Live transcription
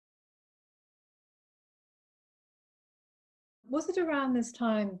was it around this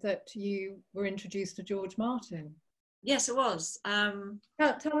time that you were introduced to George Martin? Yes, it was.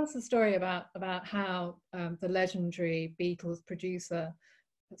 Tell us the story about how the legendary Beatles producer,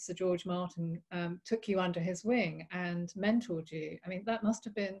 Sir George Martin, took you under his wing and mentored you. I mean, that must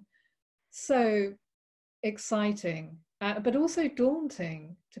have been so exciting, but also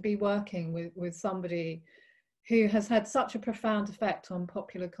daunting to be working with somebody who has had such a profound effect on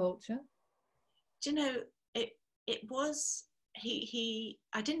popular culture. Do you know, it was, I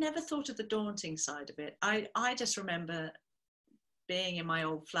never thought of the daunting side of it. I just remember being in my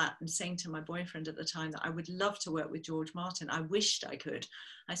old flat and saying to my boyfriend at the time that I would love to work with George Martin. I wished I could.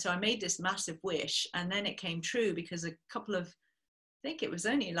 And so I made this massive wish, and then it came true because I think it was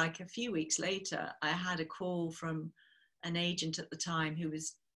only like a few weeks later, I had a call from an agent at the time who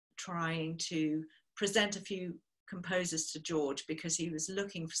was trying to present a few composers to George because he was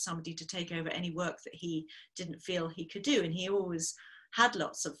looking for somebody to take over any work that he didn't feel he could do. And he always had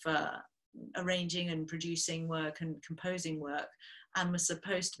lots of arranging and producing work and composing work, and was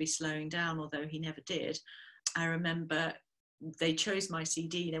supposed to be slowing down, although he never did. I remember they chose my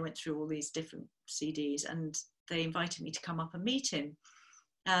CD, they went through all these different CDs, and they invited me to come up and meet him.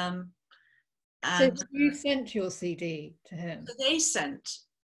 So you sent your CD to him? So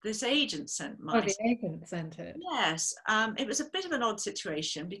this agent sent my... Oh, the agent sent it? Yes. It was a bit of an odd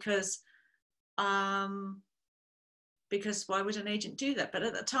situation because why would an agent do that? But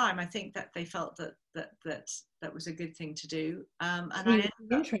at the time, I think that they felt that was a good thing to do. And I was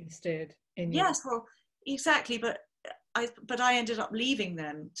interested in you. Yes, well, exactly. But I ended up leaving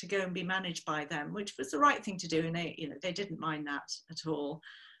them to go and be managed by them, which was the right thing to do, and they didn't mind that at all.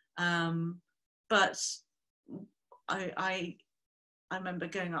 But I remember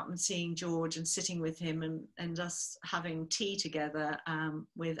going up and seeing George and sitting with him and us having tea together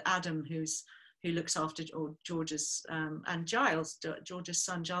with Adam, who looks after George's and Giles, George's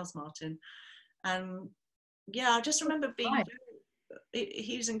son, Giles Martin. Yeah, I just remember being,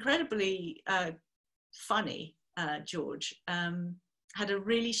 he was incredibly funny, George, had a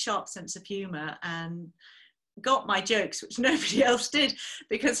really sharp sense of humour and got my jokes, which nobody else did,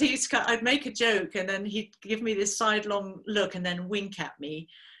 because I'd make a joke and then he'd give me this sidelong look and then wink at me.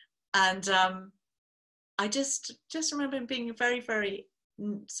 And I just remember him being very, very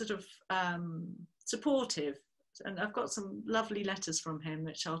sort of supportive. And I've got some lovely letters from him,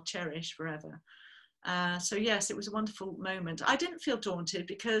 which I'll cherish forever. So yes, it was a wonderful moment. I didn't feel daunted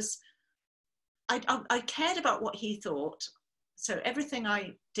because I cared about what he thought. So everything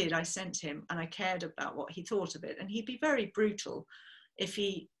I did, I sent him, and I cared about what he thought of it. And he'd be very brutal if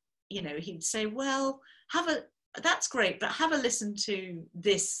he'd say, well, that's great, but have a listen to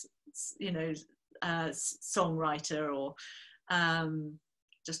this, songwriter, or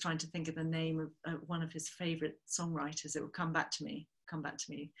just trying to think of the name of one of his favorite songwriters. It would come back to me.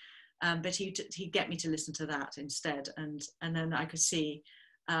 But he'd get me to listen to that instead. And then I could see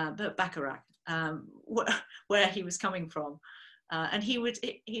Bacharach, where he was coming from. And he would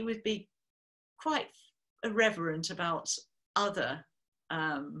be quite irreverent about other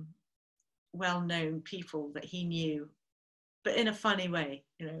well-known people that he knew, but in a funny way,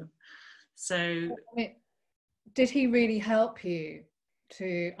 So, did he really help you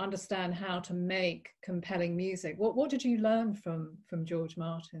to understand how to make compelling music? What did you learn from George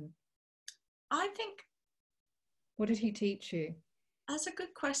Martin? I think. What did he teach you? That's a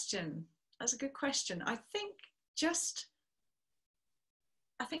good question. I think just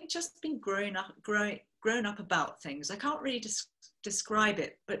being grown up about things. I can't really describe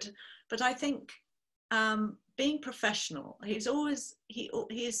it, but I think being professional. He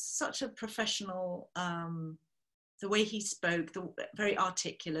is such a professional. The way he spoke, very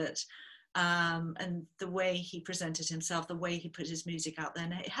articulate, and the way he presented himself, the way he put his music out there,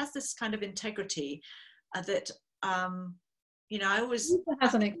 and it has this kind of integrity that I always. He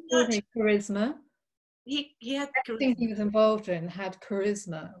has an extraordinary charisma. He had everything he was involved in had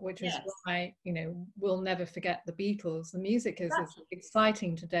charisma, which is why we'll never forget the Beatles. The music is as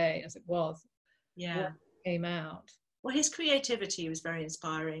exciting today as it was when it came out. Well, his creativity was very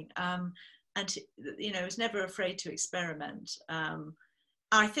inspiring, and was never afraid to experiment.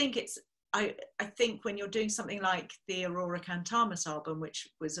 I think I think when you're doing something like the Aurora Cantamus album, which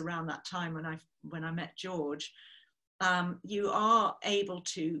was around that time when I met George, you are able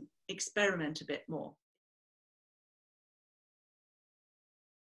to experiment a bit more.